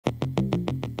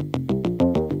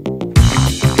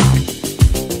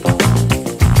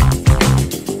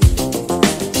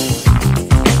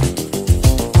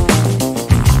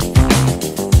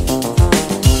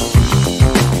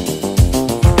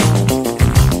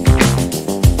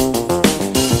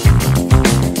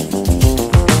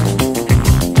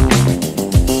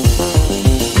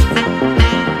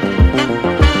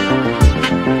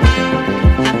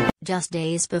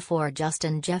days before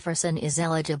Justin Jefferson is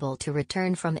eligible to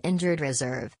return from injured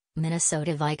reserve,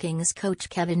 Minnesota Vikings coach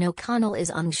Kevin O'Connell is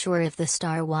unsure if the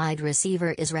star wide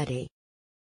receiver is ready.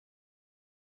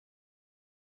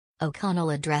 O'Connell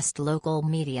addressed local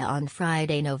media on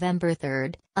Friday, November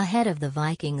 3, ahead of the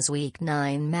Vikings' Week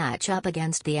 9 matchup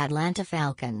against the Atlanta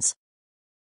Falcons.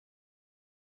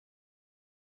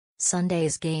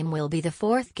 Sunday's game will be the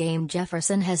fourth game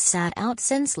Jefferson has sat out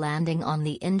since landing on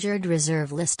the injured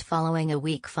reserve list following a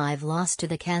Week 5 loss to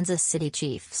the Kansas City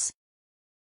Chiefs.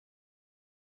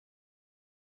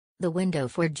 The window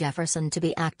for Jefferson to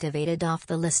be activated off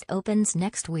the list opens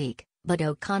next week, but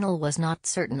O'Connell was not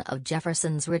certain of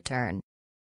Jefferson's return.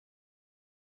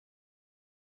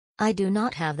 "I do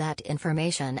not have that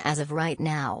information as of right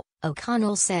now,"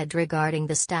 O'Connell said regarding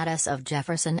the status of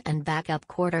Jefferson and backup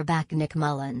quarterback Nick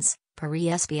Mullins, per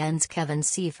ESPN's Kevin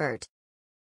Seifert.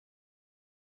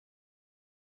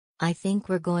 "I think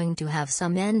we're going to have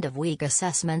some end-of-week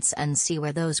assessments and see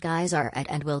where those guys are at,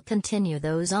 and we'll continue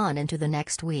those on into the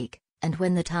next week, and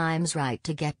when the time's right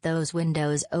to get those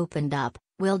windows opened up,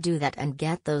 we'll do that and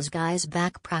get those guys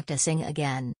back practicing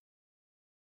again."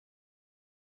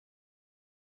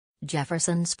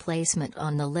 Jefferson's placement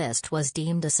on the list was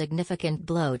deemed a significant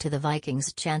blow to the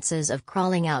Vikings' chances of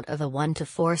crawling out of a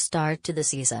 1-4 start to the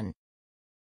season.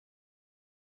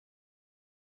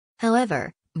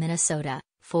 However, Minnesota,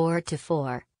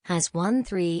 4-4, has won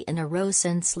 3 in a row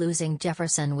since losing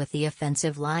Jefferson, with the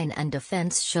offensive line and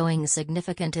defense showing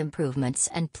significant improvements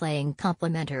and playing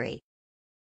complementary.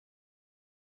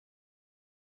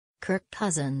 Kirk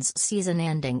Cousins'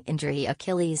 season-ending injury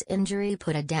Achilles injury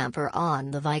put a damper on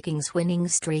the Vikings' winning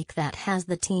streak that has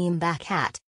the team back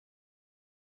at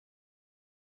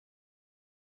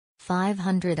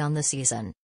 .500 on the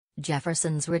season.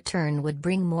 Jefferson's return would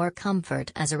bring more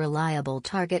comfort as a reliable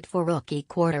target for rookie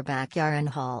quarterback Aaron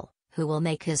Hall, who will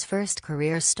make his first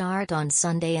career start on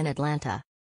Sunday in Atlanta.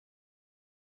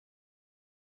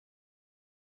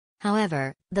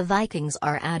 However, the Vikings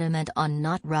are adamant on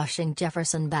not rushing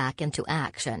Jefferson back into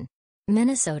action.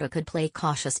 Minnesota could play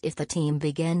cautious if the team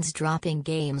begins dropping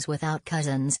games without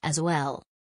Cousins as well.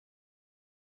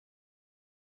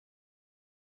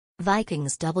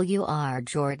 Vikings WR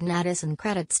Jordan Addison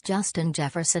credits Justin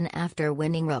Jefferson after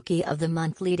winning Rookie of the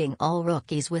Month, leading all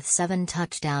rookies with 7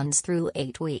 touchdowns through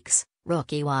 8 weeks.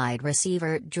 Rookie wide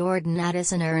receiver Jordan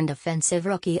Addison earned Offensive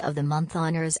Rookie of the Month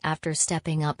honors after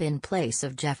stepping up in place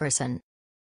of Jefferson.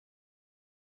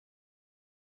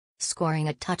 Scoring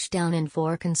a touchdown in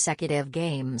 4 consecutive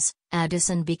games,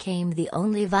 Addison became the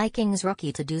only Vikings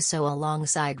rookie to do so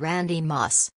alongside Randy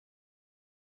Moss.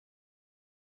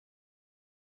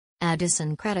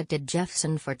 Addison credited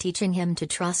Jefferson for teaching him to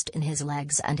trust in his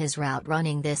legs and his route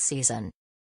running this season.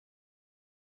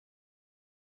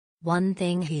 "One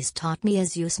thing he's taught me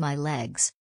is use my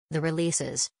legs. The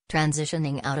releases,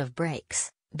 transitioning out of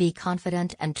breaks, be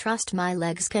confident and trust my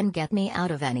legs can get me out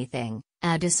of anything,"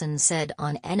 Addison said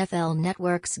on NFL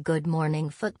Network's Good Morning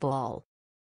Football.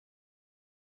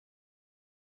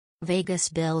 Vegas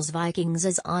Bills Vikings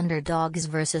as underdogs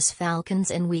vs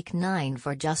Falcons in Week 9.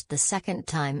 For just the second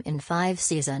time in 5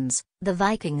 seasons, the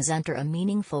Vikings enter a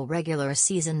meaningful regular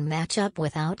season matchup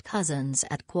without Cousins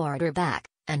at quarterback,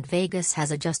 and Vegas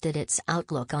has adjusted its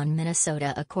outlook on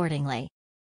Minnesota accordingly.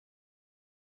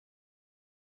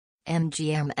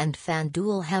 MGM and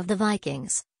FanDuel have the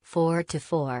Vikings,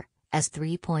 4-4, as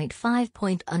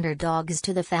 3.5-point underdogs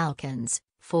to the Falcons,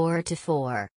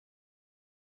 4-4.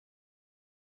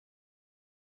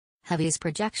 Heavy's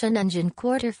projection engine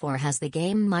Q4 has the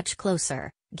game much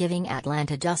closer, giving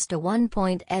Atlanta just a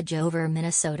 1-point edge over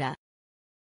Minnesota.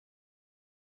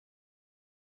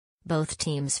 Both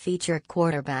teams feature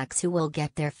quarterbacks who will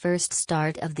get their first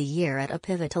start of the year at a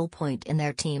pivotal point in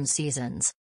their team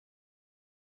seasons.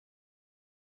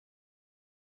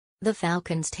 The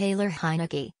Falcons' Taylor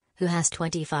Heinicke, who has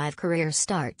 25 career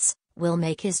starts, will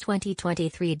make his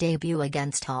 2023 debut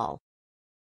against Hall.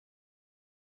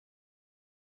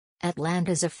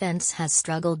 Atlanta's offense has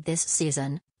struggled this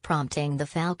season, prompting the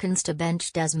Falcons to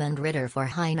bench Desmond Ridder for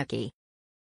Heinicke.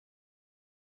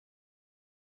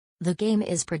 The game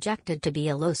is projected to be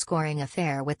a low-scoring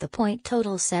affair with the point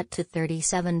total set to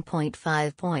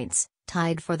 37.5 points,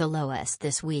 tied for the lowest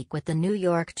this week with the New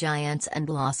York Giants and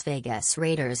Las Vegas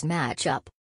Raiders matchup.